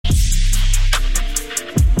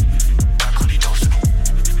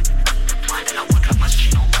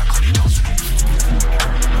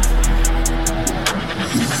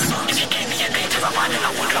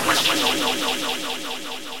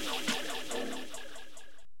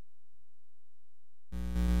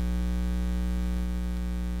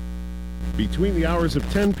Between the hours of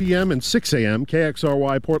 10 p.m. and 6 a.m.,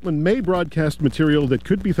 KXRY Portland may broadcast material that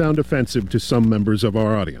could be found offensive to some members of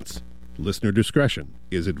our audience. Listener discretion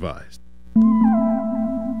is advised.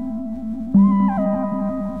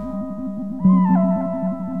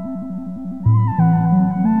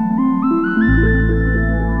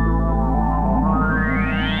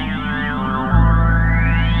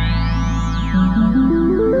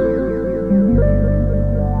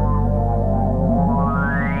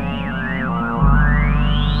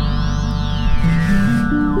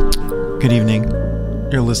 Good evening.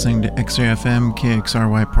 You're listening to X-Ray FM,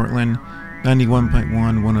 KXRY Portland, 91.1,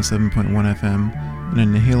 107.1 FM, and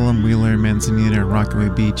in Nehalem, Wheeler, Manzanita, Rockaway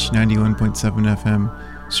Beach, 91.7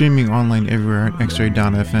 FM, streaming online everywhere at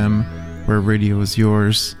xray.fm, where radio is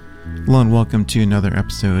yours. Hello and welcome to another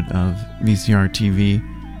episode of VCR TV.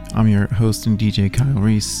 I'm your host and DJ Kyle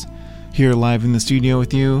Reese, here live in the studio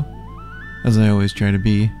with you, as I always try to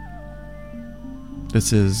be.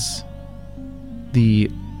 This is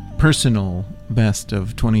the personal best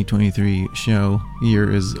of 2023 show.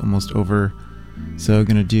 Year is almost over, so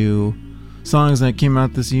gonna do songs that came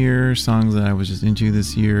out this year, songs that I was just into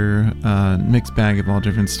this year, mixed bag of all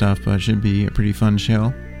different stuff, but it should be a pretty fun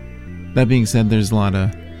show. That being said, there's a lot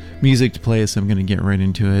of music to play, so I'm gonna get right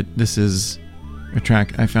into it. This is a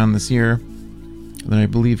track I found this year that I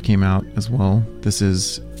believe came out as well. This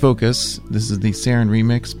is Focus. This is the Sarin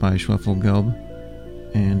remix by Schweffel Gelb.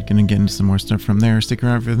 And gonna get into some more stuff from there. Stick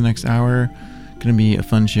around for the next hour. Gonna be a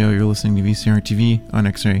fun show. You're listening to VCR TV on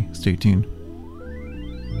X-Ray. Stay tuned.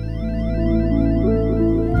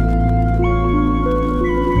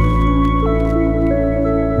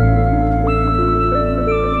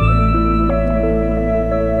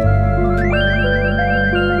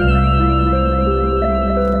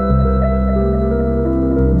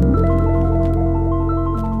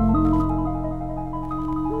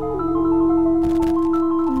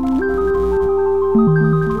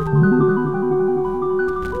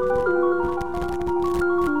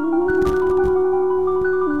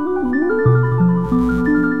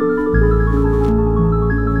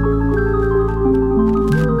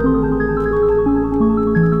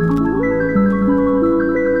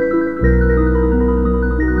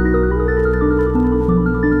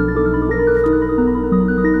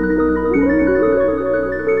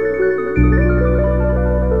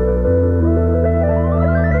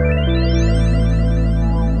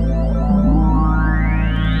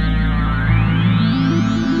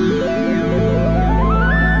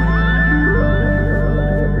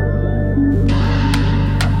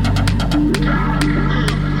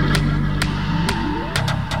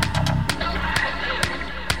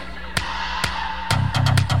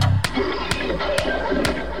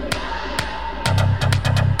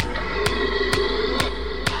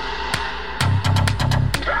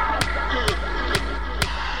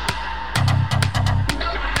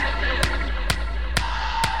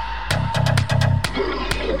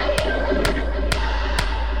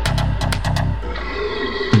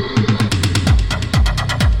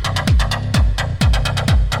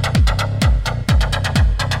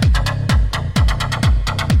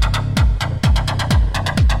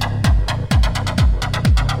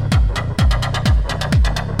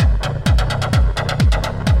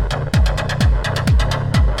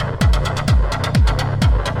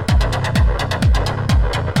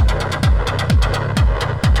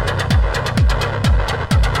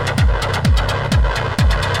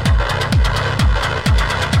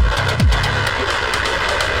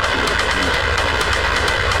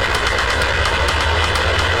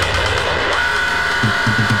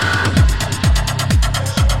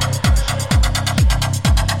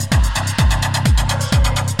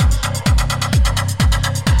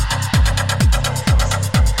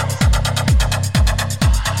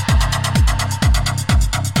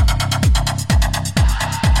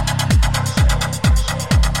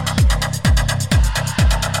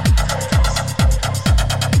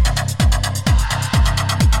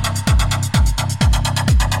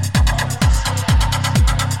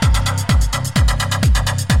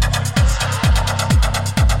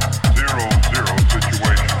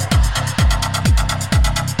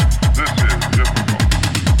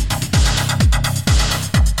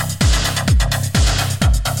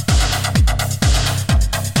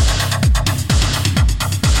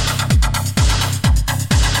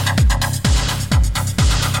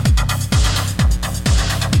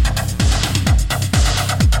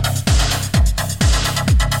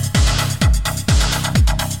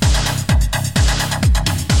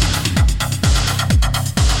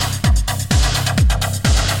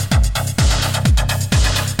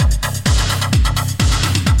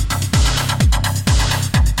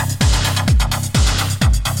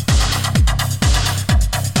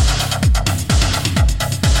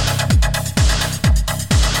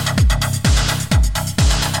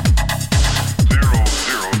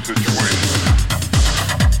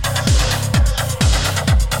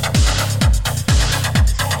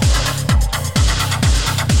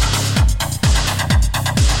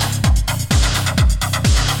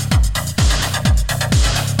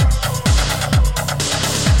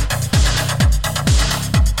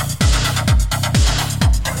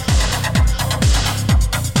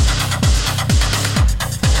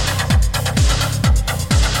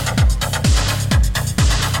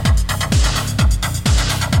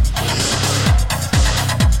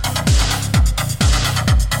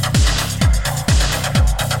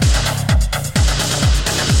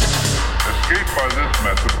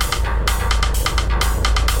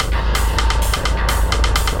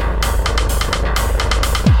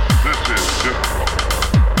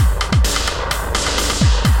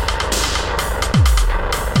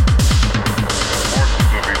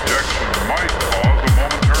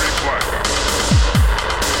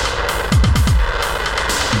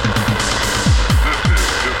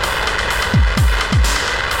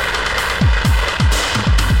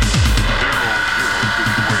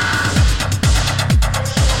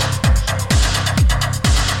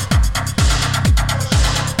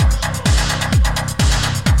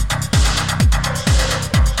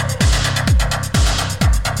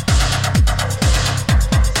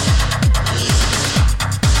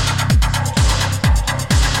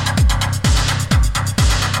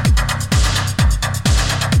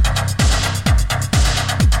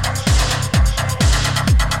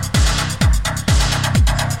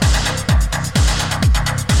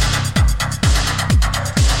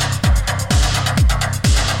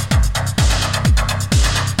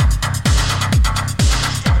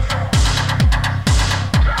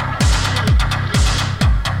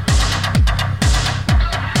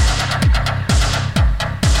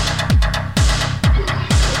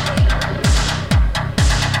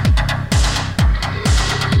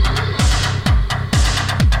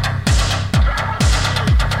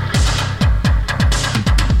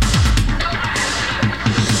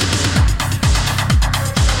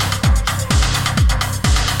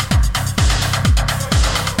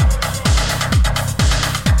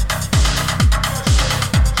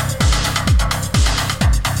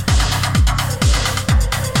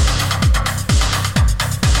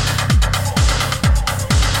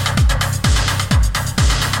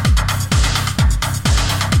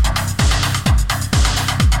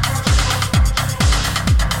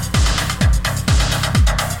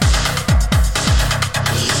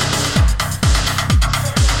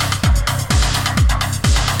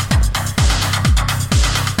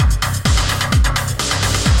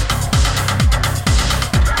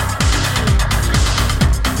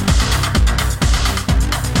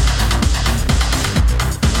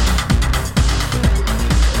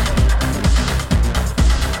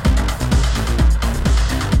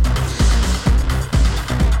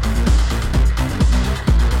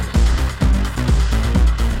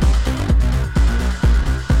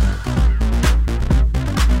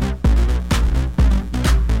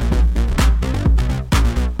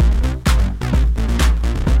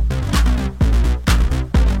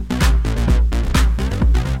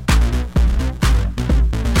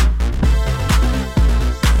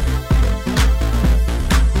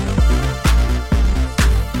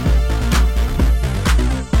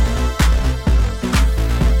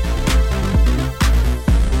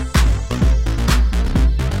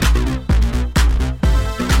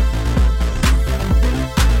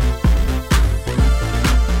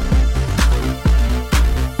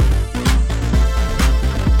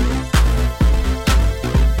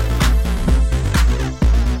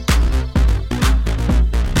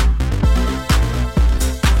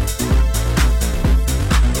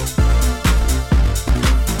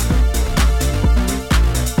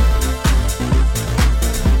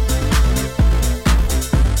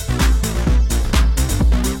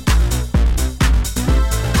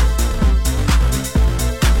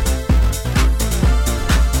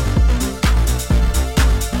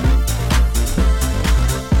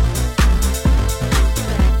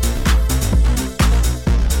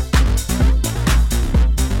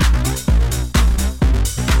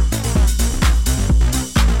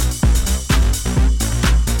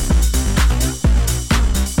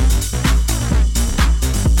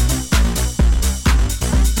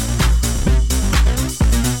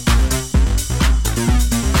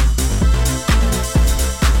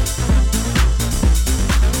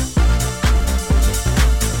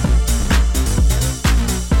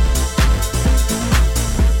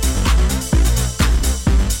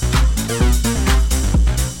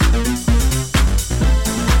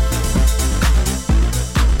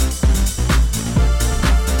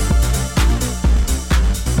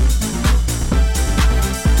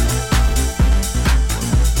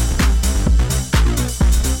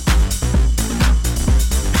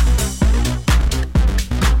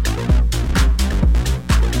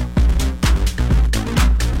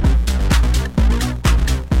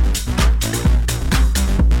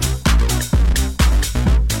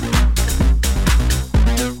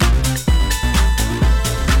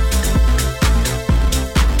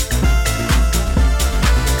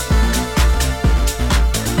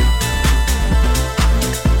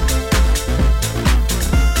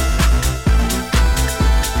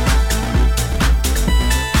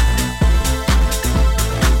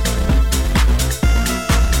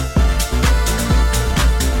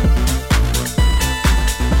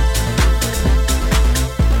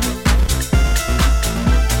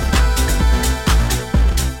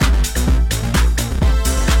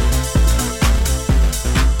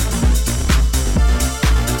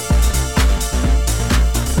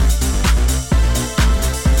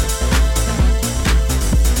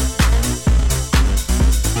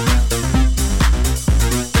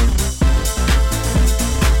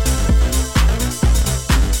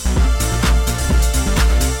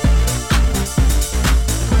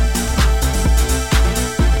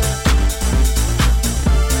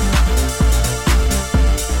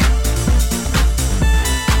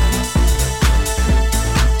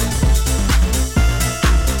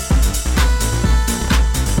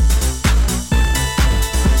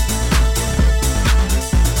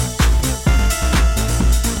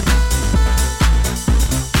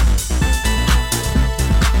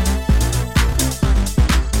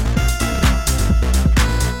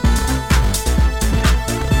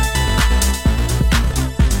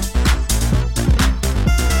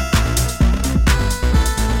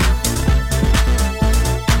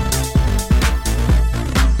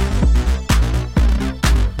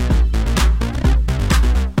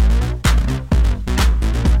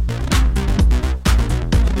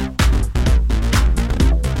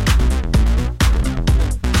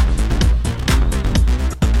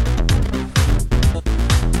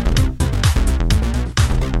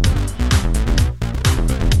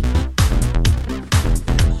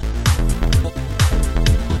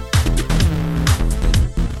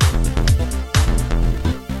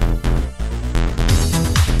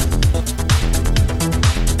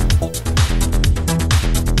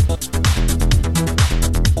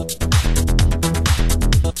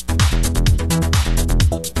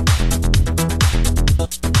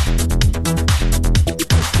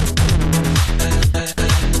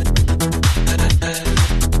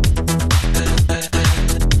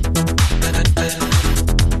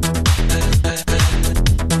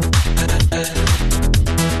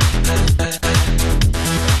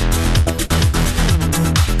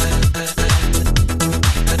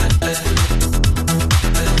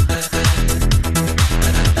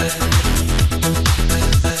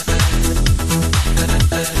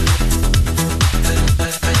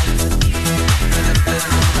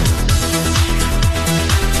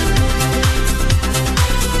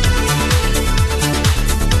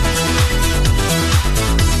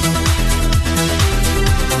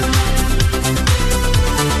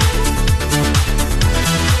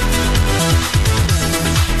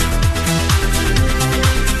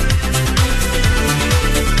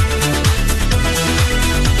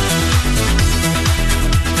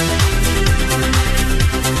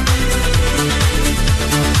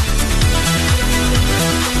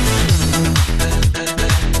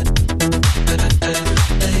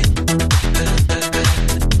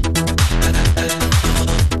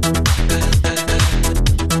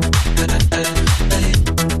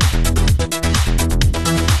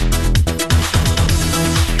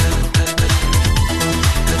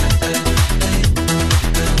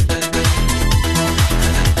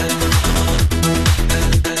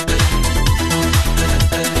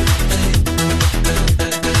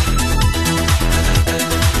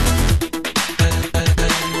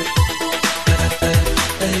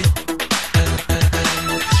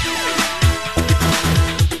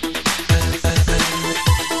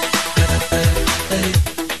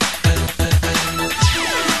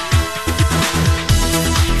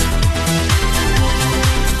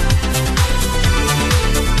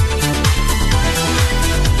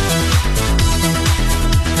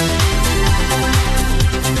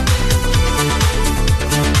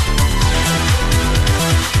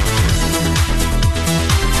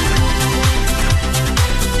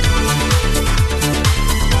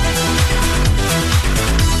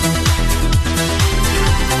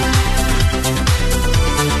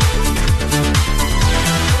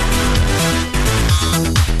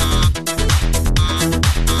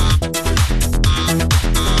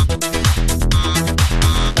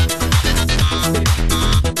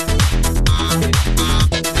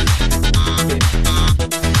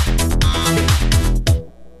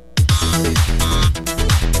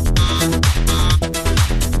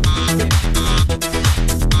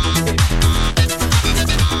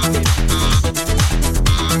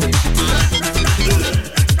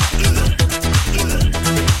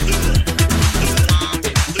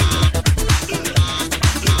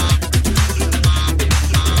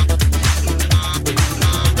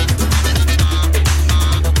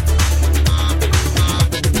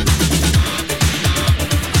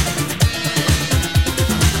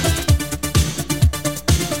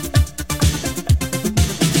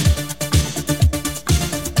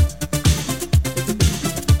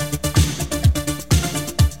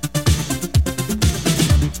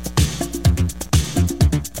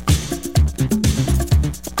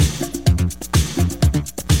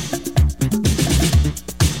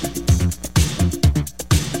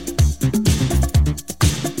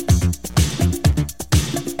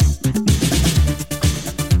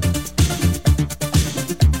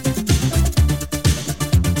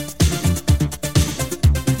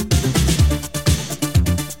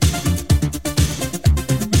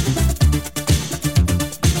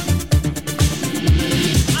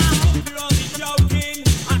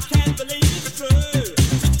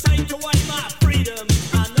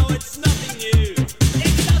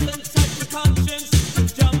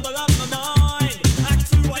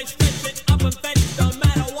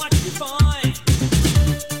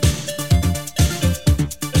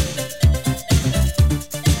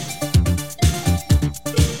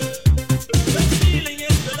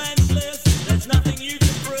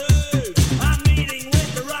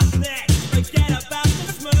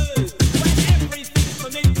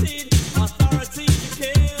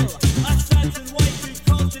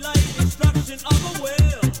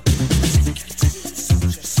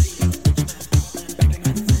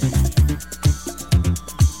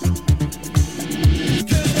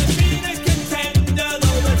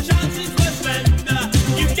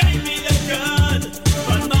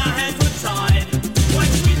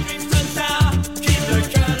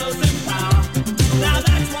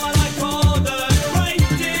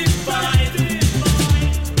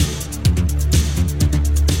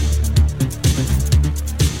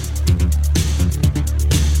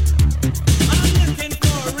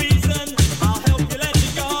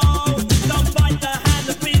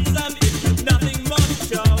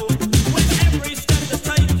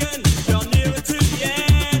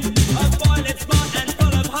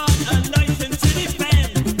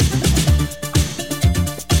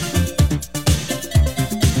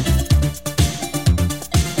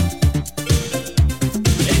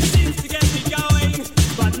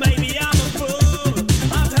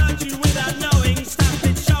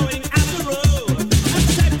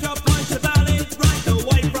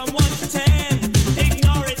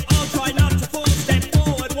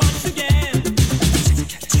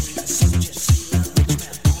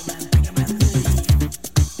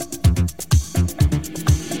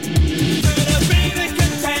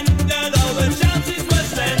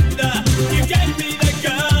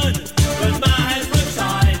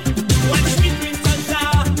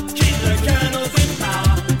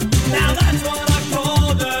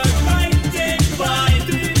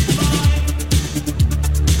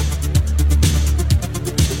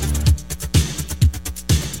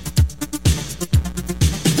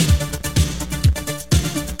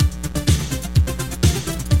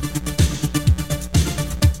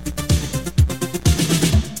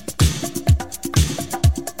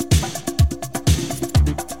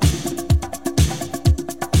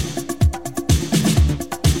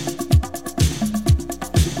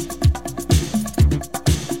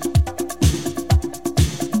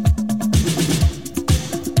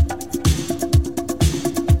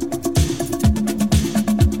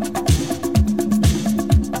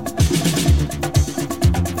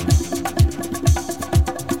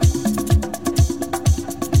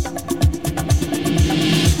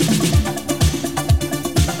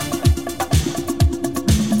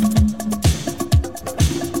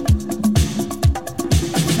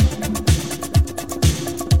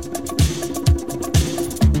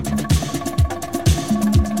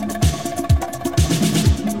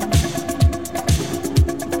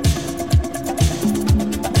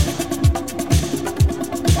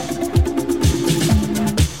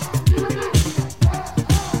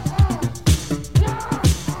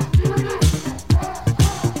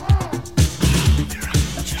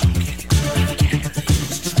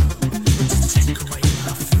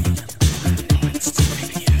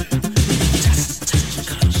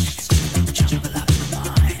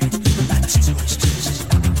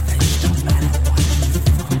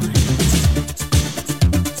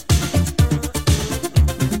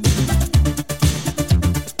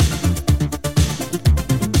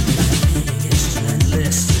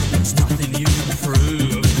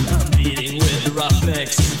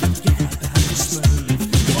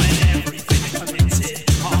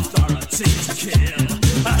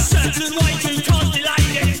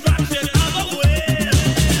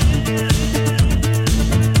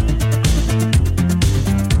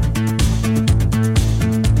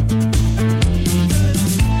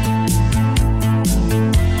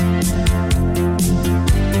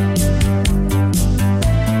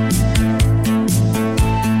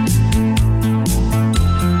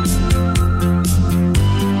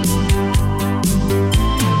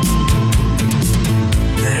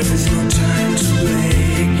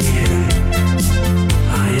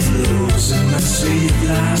 with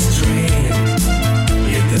last train.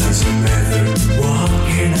 It doesn't matter, what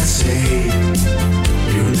can I say?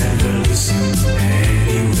 You never listen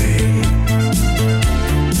anyway.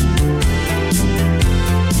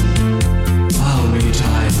 How many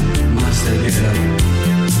times must I get up?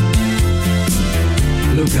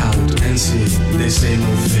 Look out and see the same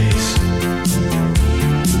old face.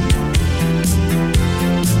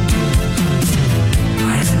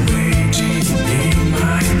 I'm waiting in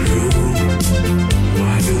my room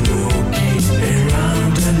while you're walking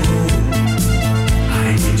around the moon.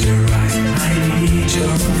 I need your eyes, I need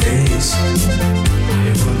your face. I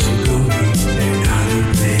want to go in another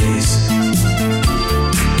place.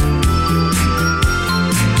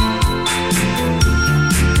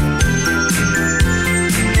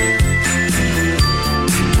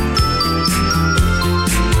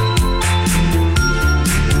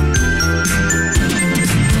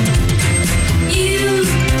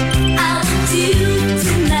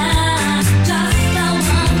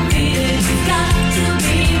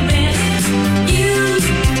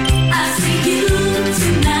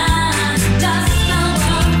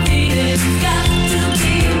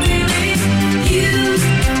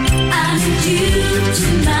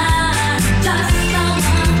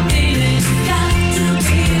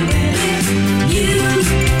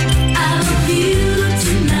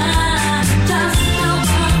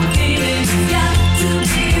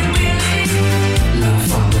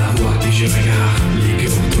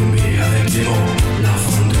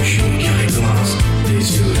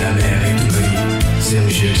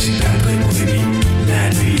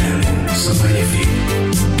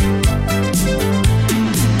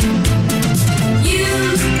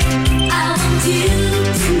 You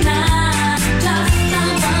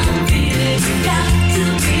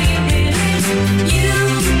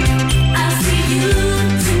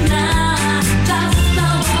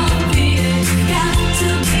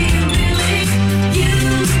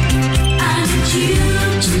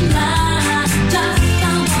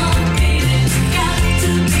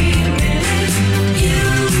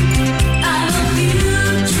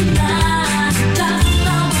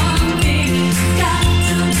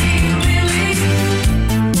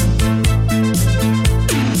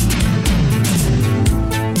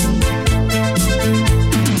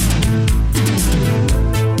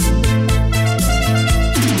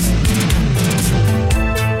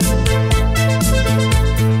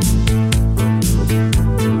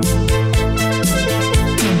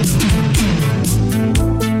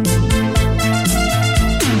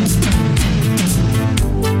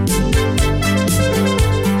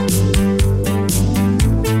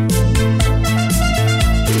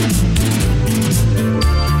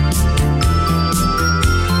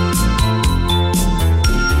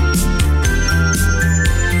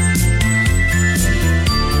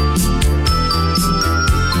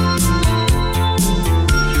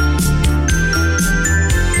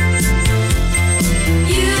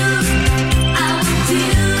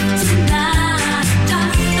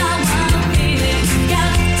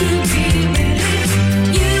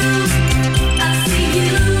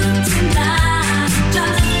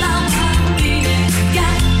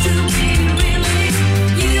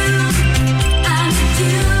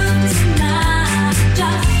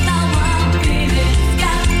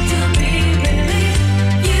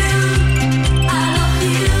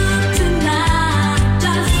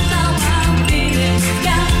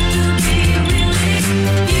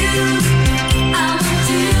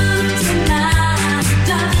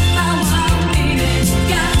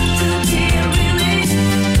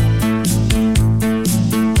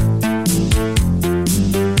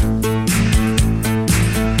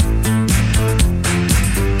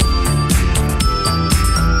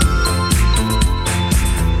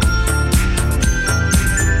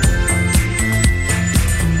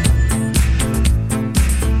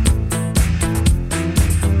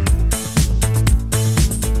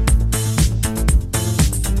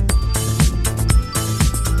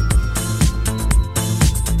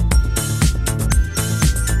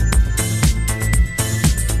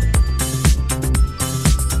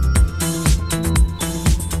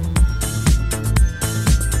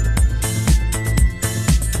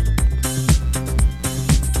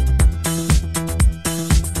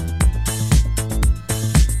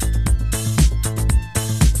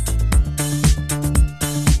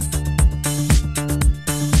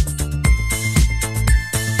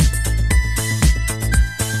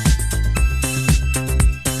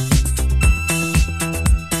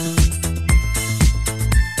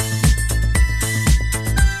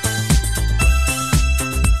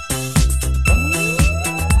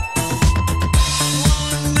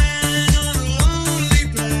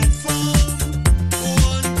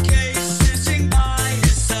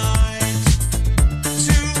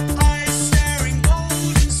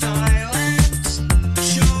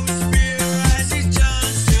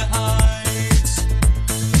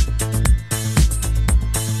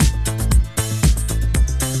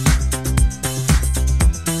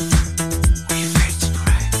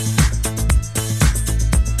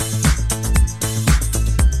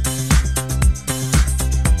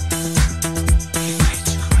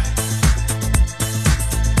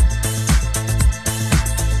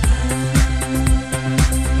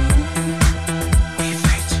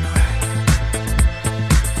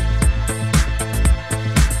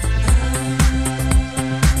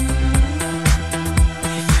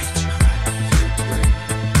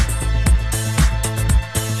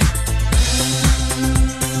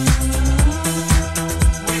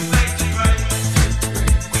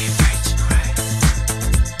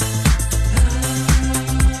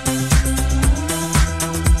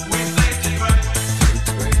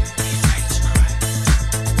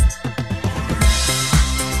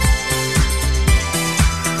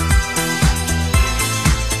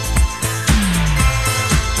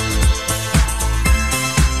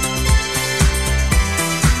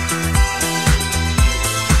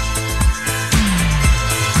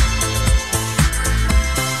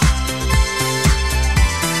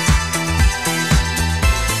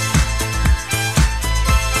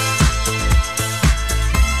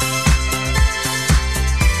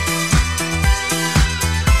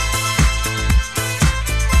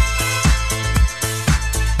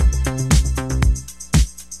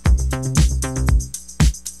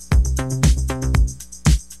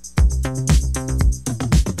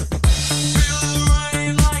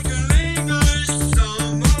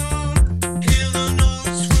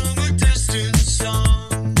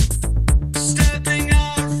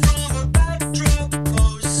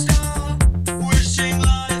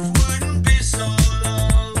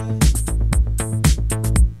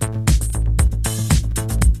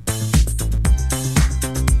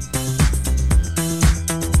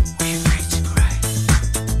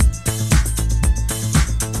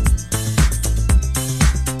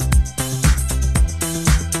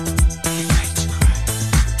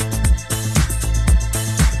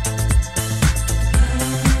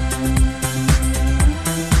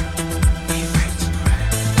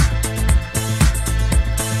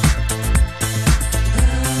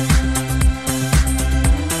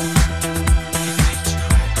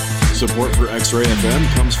for X-Ray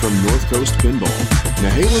FM comes from North Coast Pinball,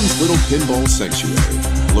 Nehalen's little pinball sanctuary.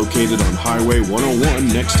 Located on Highway 101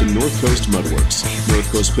 next to North Coast Mudworks,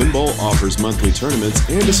 North Coast Pinball offers monthly tournaments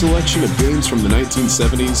and a selection of games from the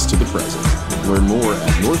 1970s to the present. Learn more at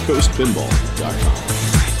northcoastpinball.com.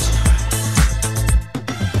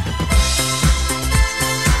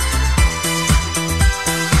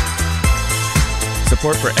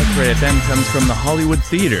 Support for X-Ray FM comes from the Hollywood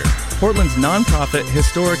Theater, Portland's nonprofit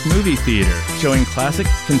historic movie theater, showing classic,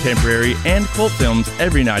 contemporary, and cult films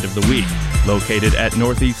every night of the week. Located at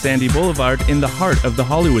Northeast Sandy Boulevard in the heart of the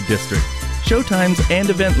Hollywood District. Showtimes and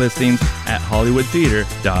event listings at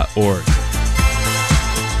hollywoodtheater.org.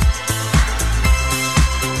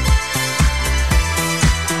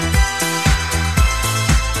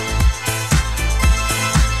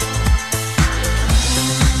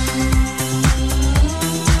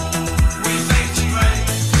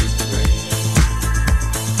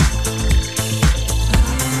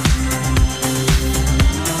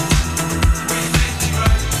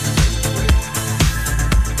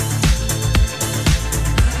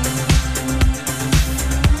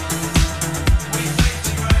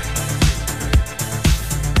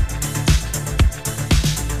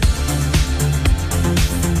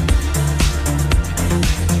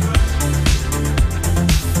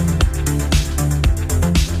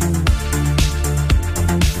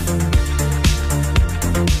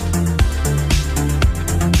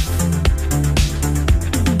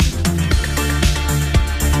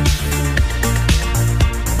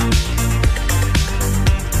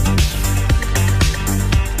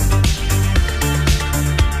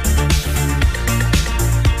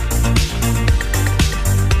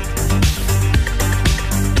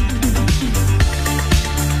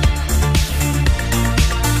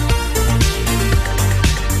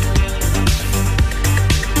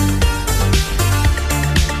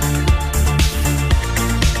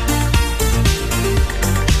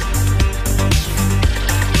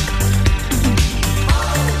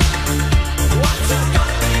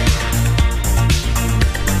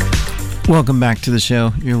 Welcome back to the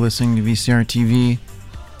show. You're listening to VCR TV,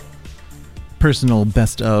 personal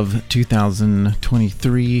best of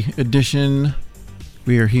 2023 edition.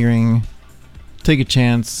 We are hearing Take a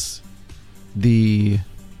Chance, the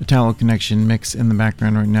Italo Connection mix in the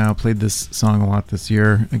background right now. Played this song a lot this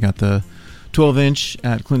year. I got the 12-inch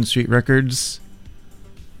at Clinton Street Records.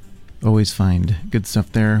 Always find good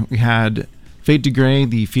stuff there. We had Fade to Grey,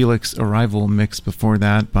 the Felix Arrival mix before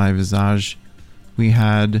that by Visage. We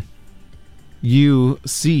had You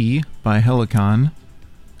See by Helicon.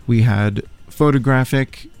 We had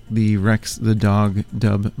Photographic, the Rex the Dog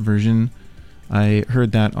dub version. I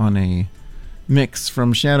heard that on a mix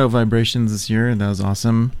from Shadow Vibrations this year. That was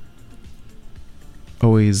awesome.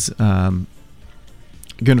 Always gonna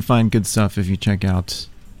find good stuff if you check out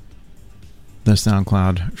the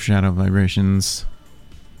SoundCloud Shadow Vibrations.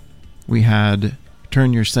 We had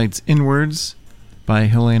Turn Your Sights Inwards by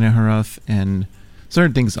Helena Haruth, and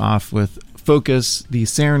started things off with Focus, the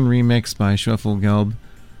Saren remix by Schweffelgelb.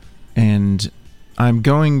 And I'm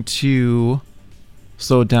going to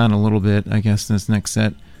slow it down a little bit, I guess, in this next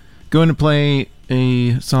set. Going to play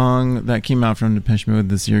a song that came out from Depeche Mode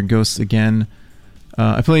this year, Ghosts Again.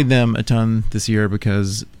 I played them a ton this year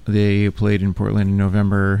because they played in Portland in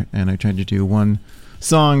November, and I tried to do one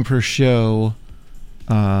song per show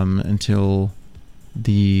until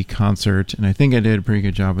the concert, and I think I did a pretty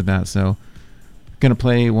good job with that. So gonna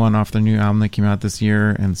play one off the new album that came out this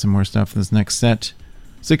year and some more stuff in this next set.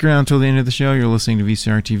 Stick around until the end of the show. You're listening to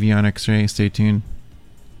VCR TV on X-Ray. Stay tuned.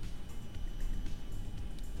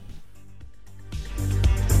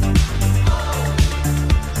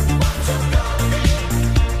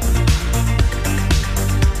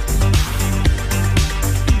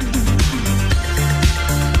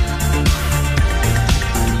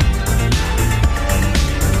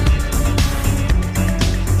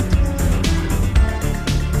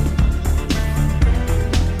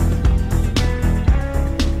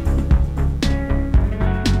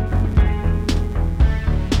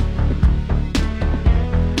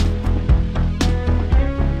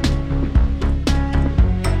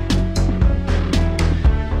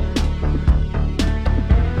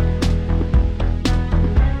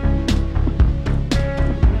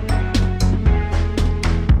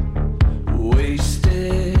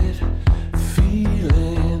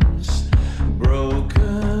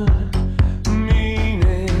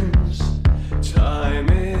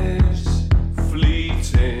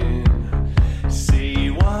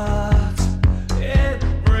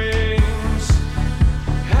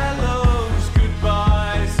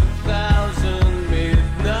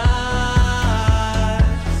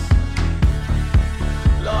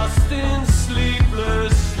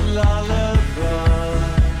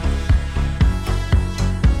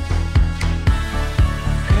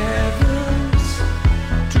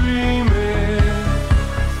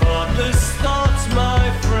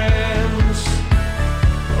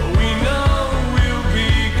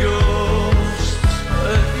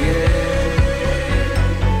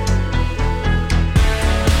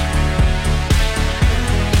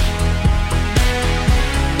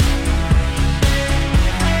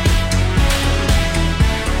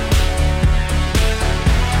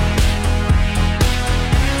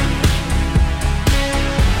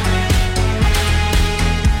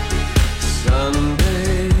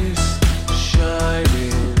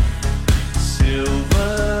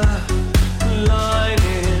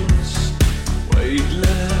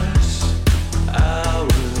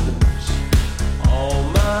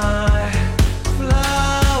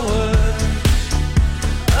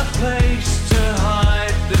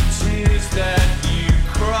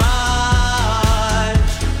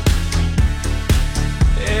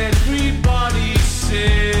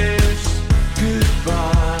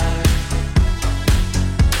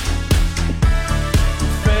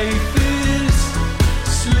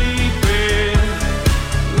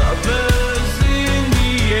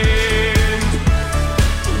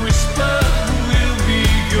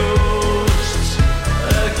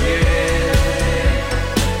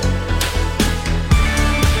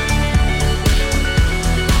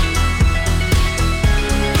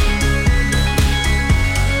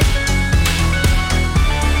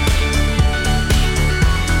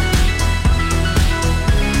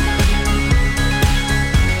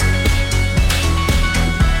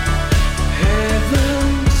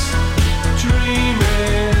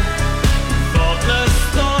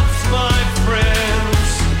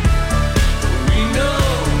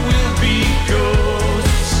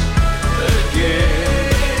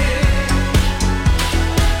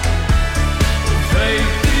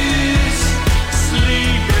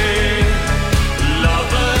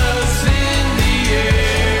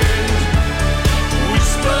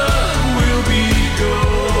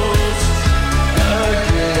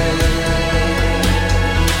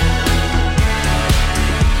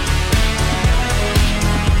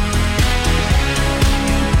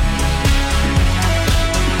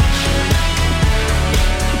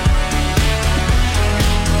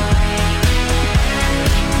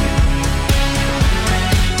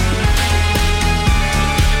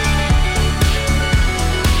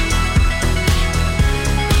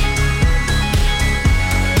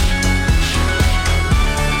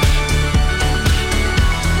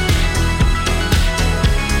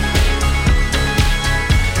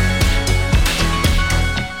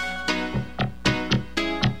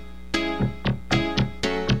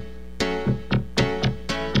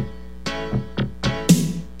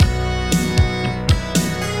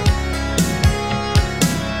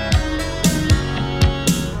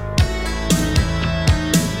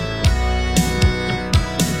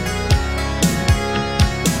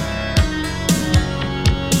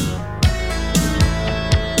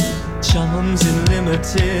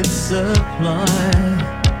 limited supply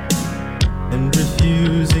and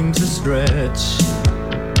refusing to stretch.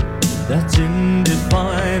 That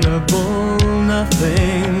indefinable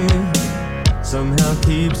nothing somehow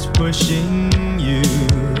keeps pushing you,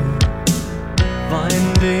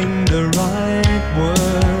 finding the right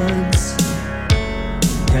words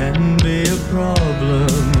can be a problem.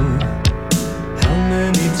 How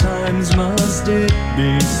many times must it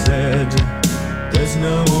be said? There's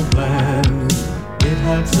no plan, it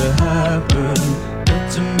had to happen.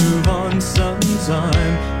 Got to move on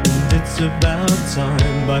sometime, and it's about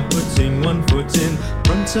time. By putting one foot in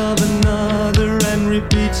front of another and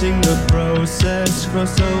repeating the process.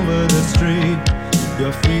 Cross over the street,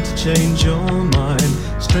 you're free to change your mind.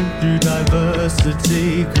 Strength through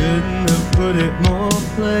diversity, couldn't have put it more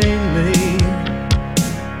plainly.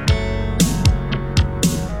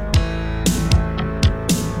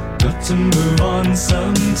 Got to move on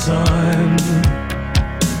sometime.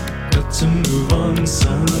 Got to move on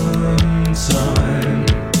sometime.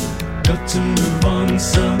 Got to move on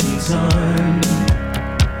sometime.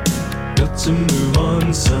 Got to move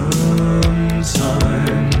on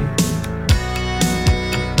sometime.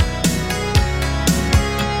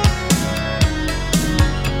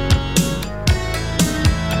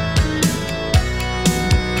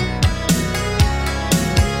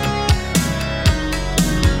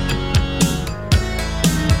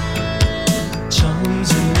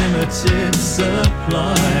 Limited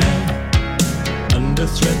supply, under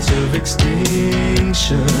threat of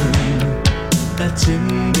extinction. That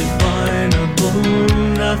indefinable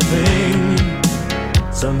nothing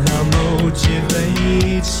somehow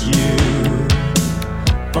motivates you,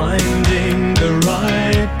 finding the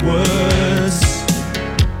right words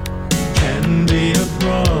can be a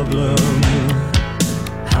problem.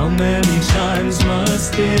 How many times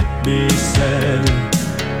must it be said?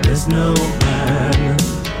 There's no plan,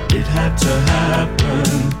 it had to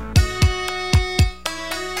happen.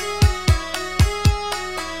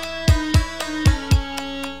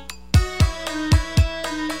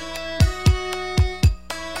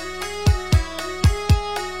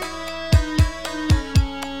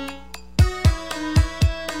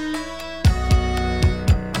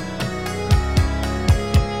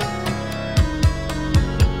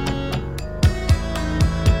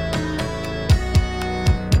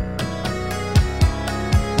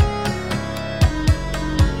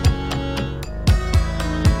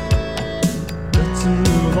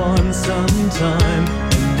 Sometime,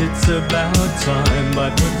 and it's about time. By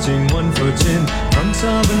putting one foot in front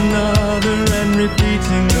of another and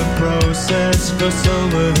repeating the process. Cross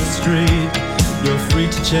over the street, you're free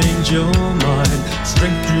to change your mind.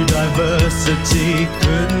 Strength through diversity,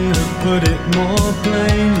 couldn't have put it more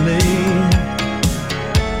plainly.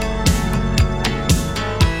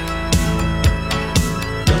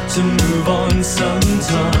 Got to move on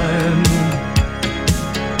sometime.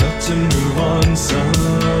 To move on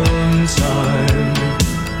sometime.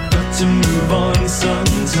 Got to move on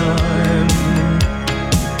sometime.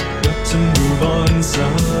 Got to move on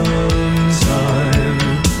sometime.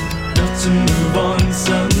 Got to move on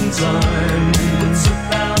sometime. It's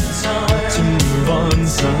about time. Got to move on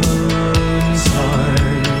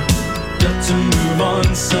sometime. Got to move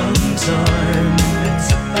on sometime.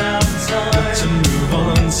 It's about time. Got to move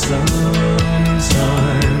on sometime.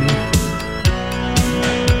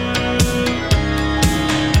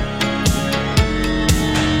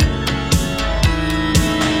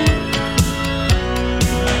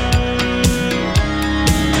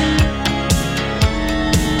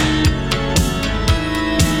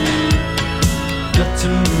 To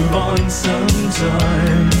move on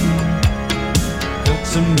sometime. Got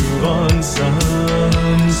to move on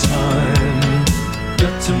sometime.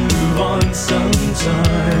 Got to move on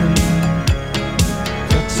sometime.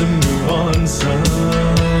 Got to move on sometime.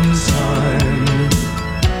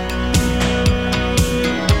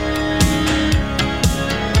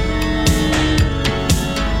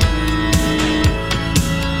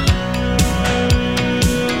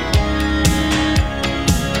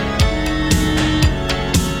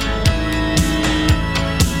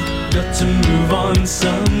 To move on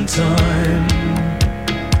sometime.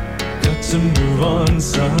 Got to move on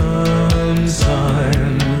sometime.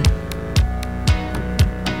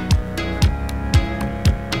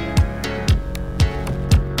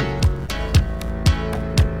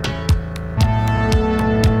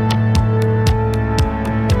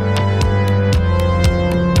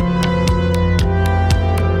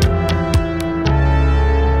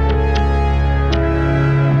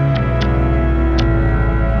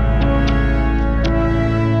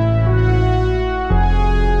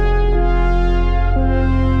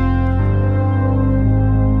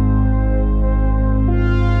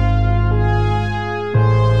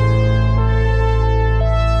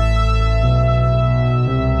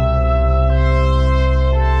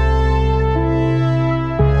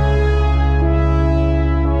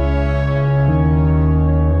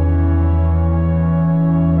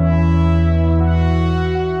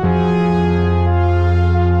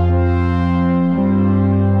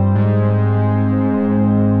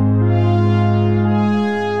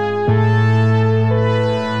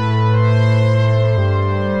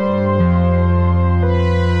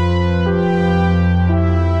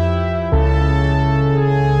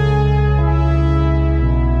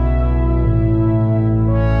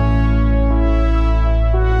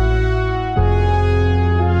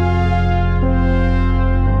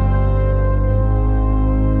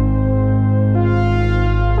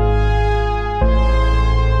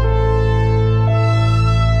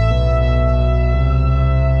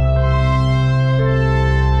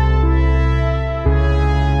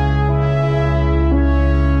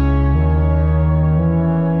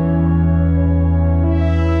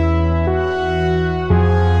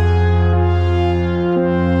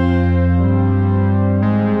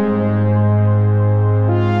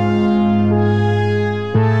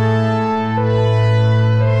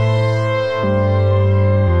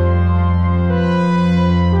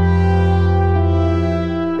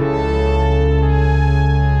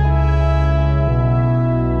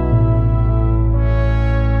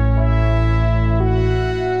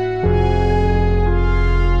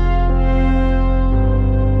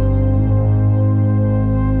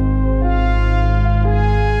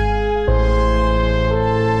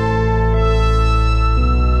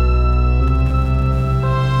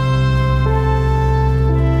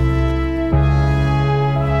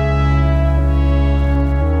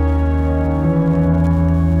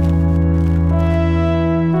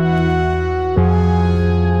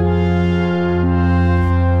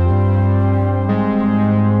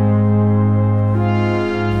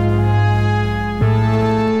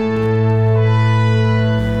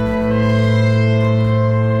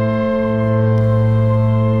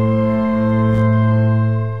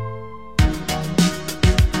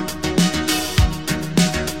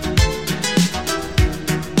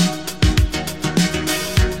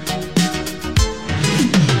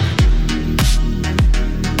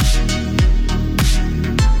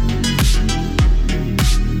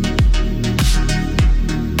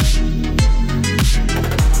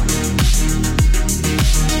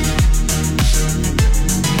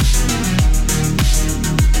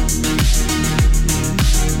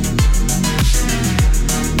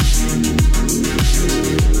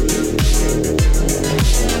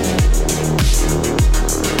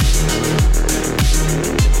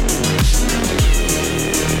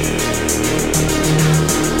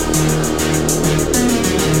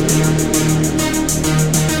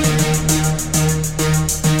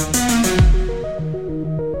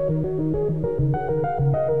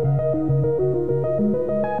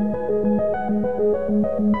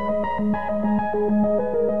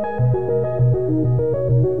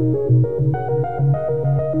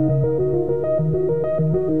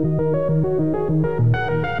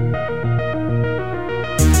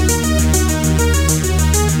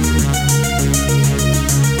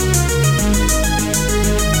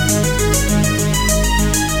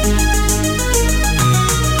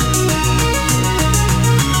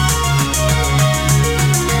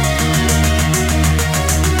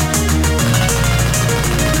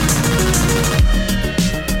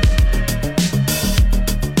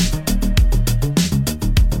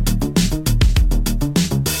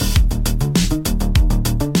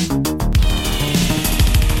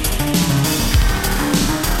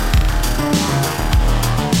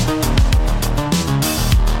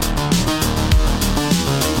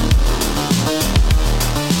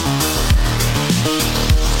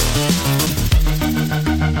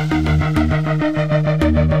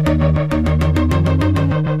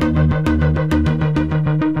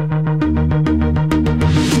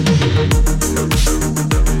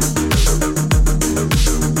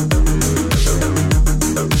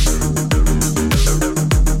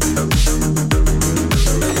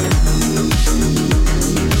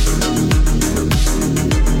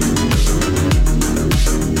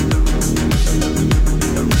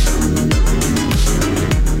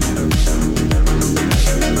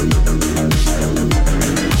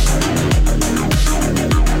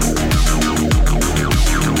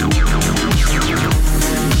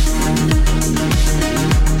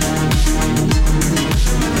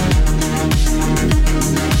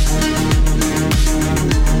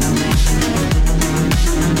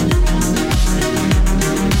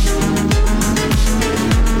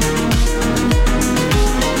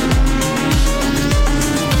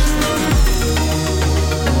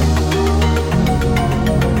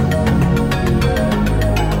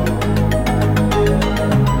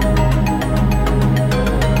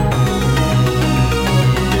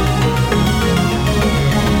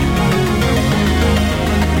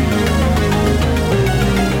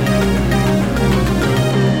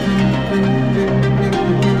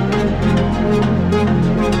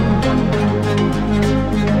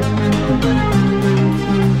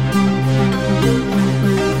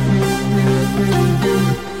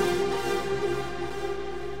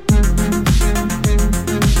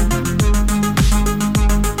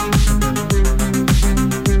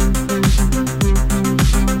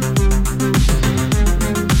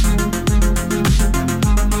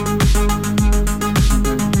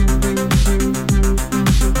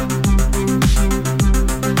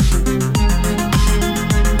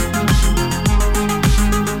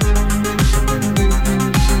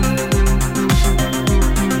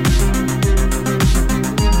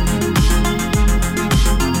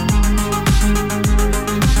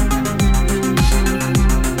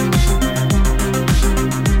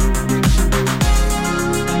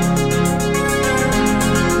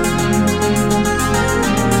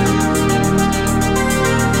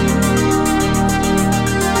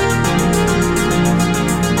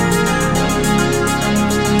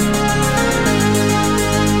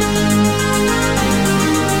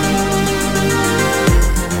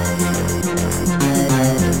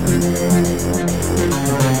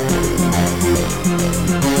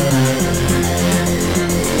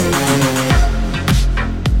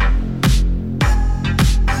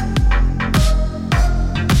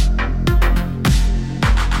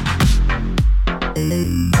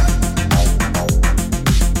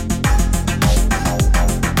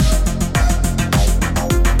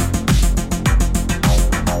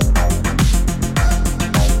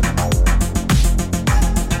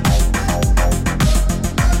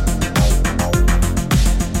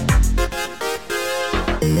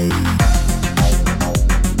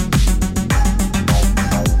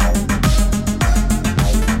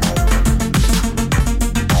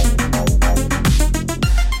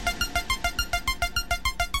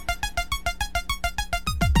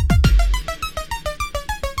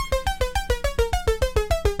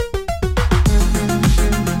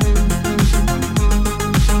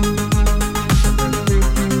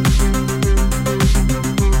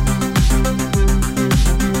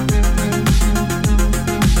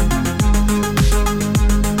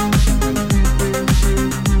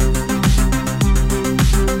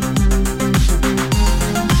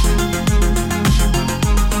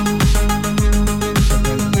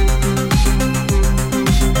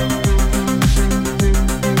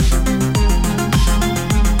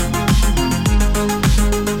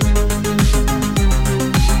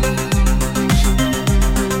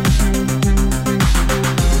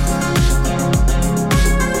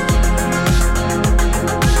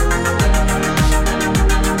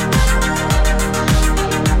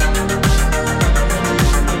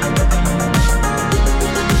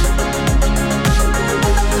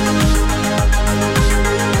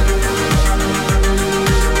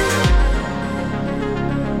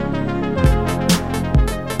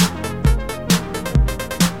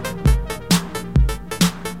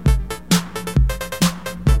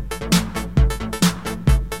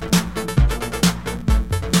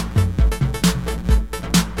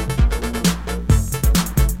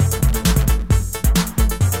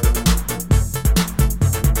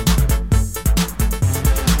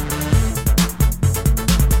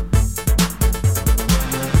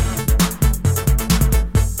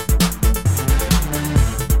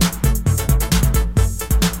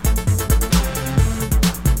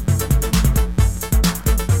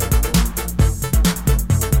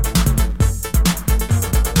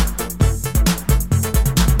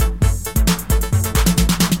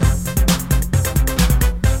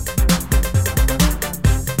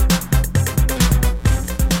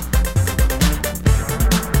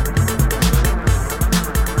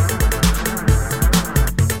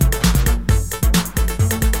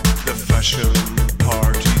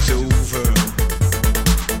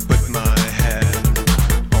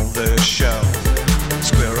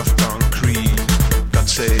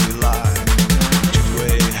 lie? Do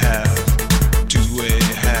we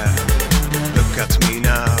have? Look at me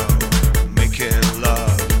now, making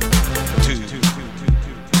love to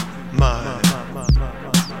my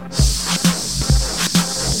self.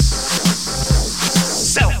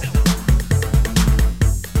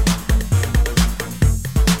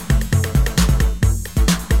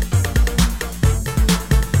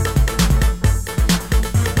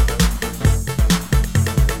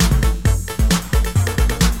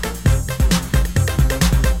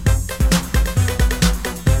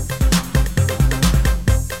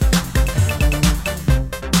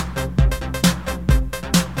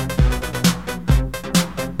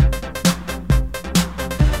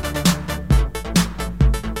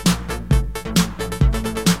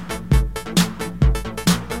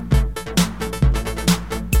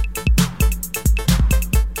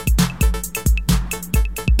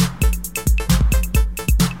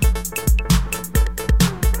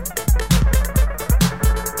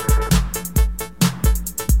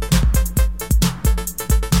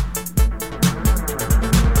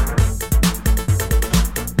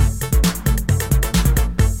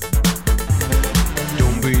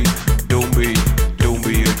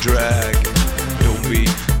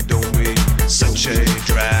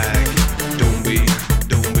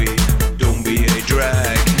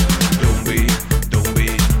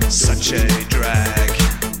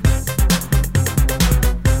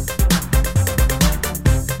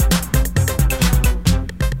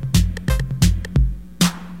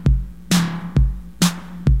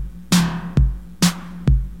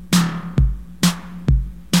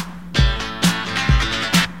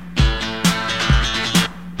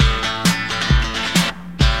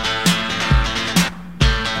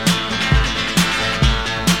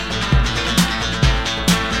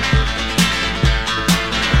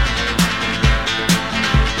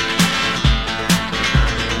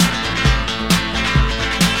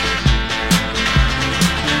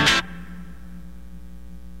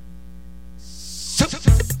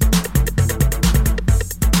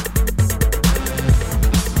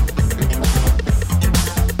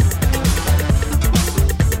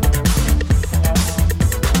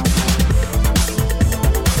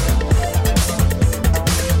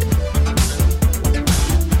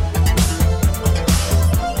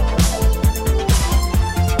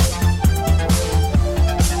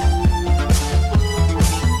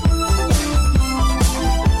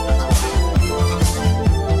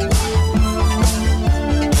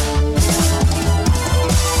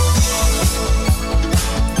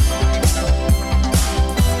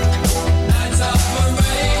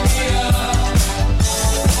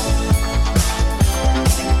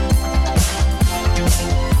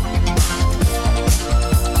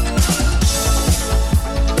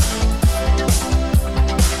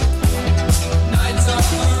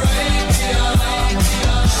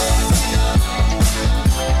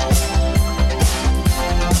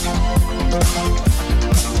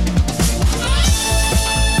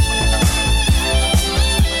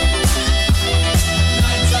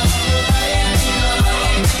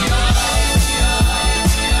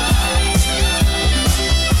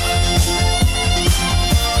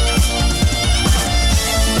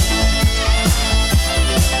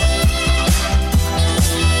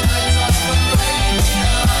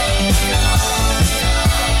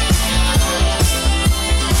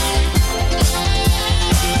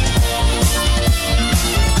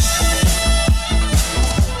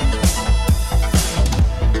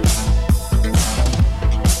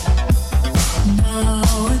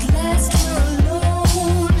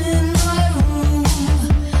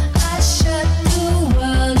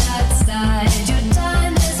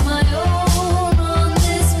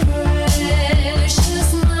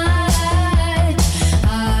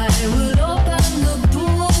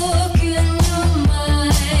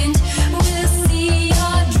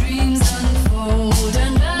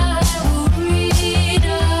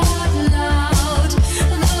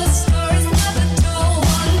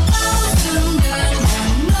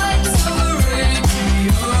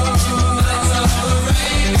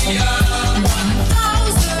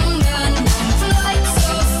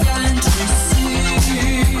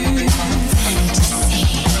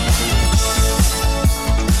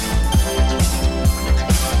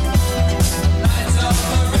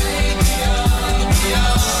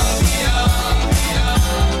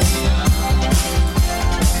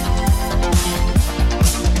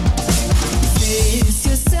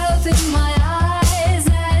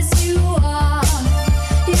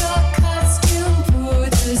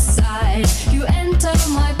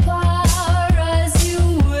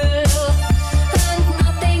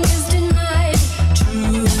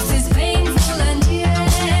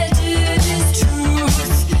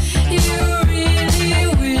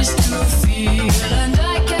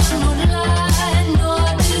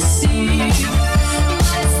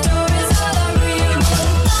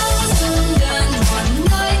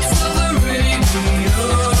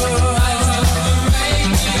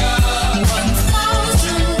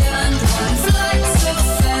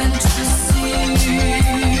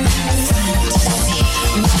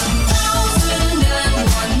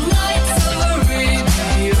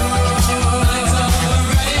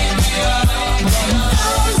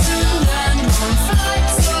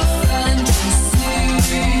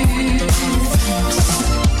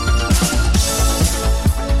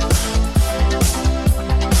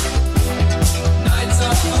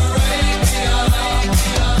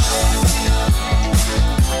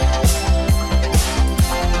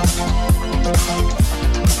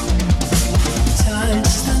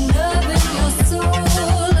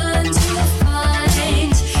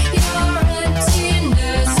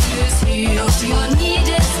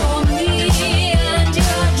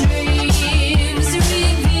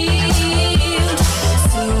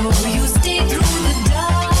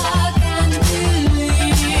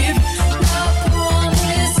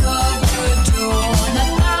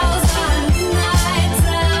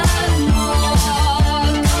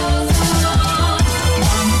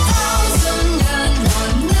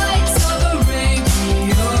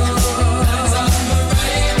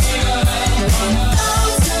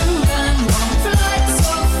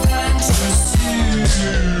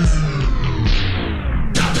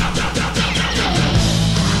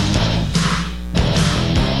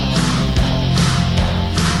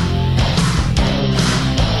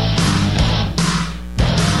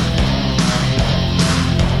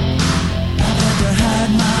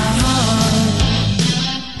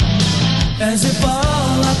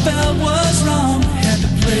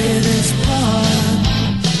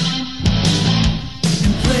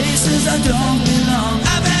 I don't belong.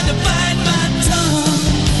 I've had to bite my tongue.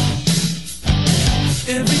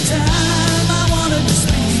 Every time I wanted to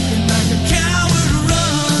speak and like a coward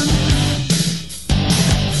run.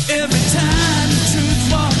 Every time the truth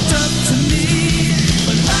walked up to me.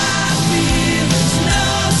 But I feel there's no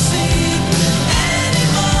secret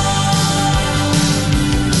anymore.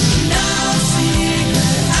 No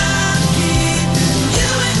secret I'm keeping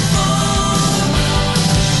you informed.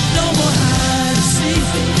 No more hide and seek,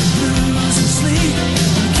 lose and sleep.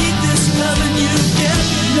 Keep this loving you get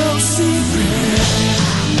no secret.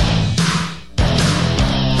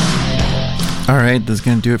 All right, that's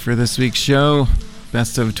going to do it for this week's show.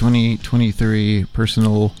 Best of 2023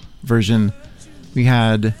 personal version. We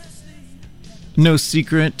had No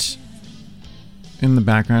Secret in the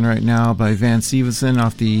background right now by Van Stevenson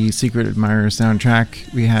off the Secret Admirer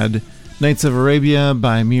soundtrack. We had Nights of Arabia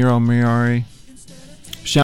by Miro Moriarty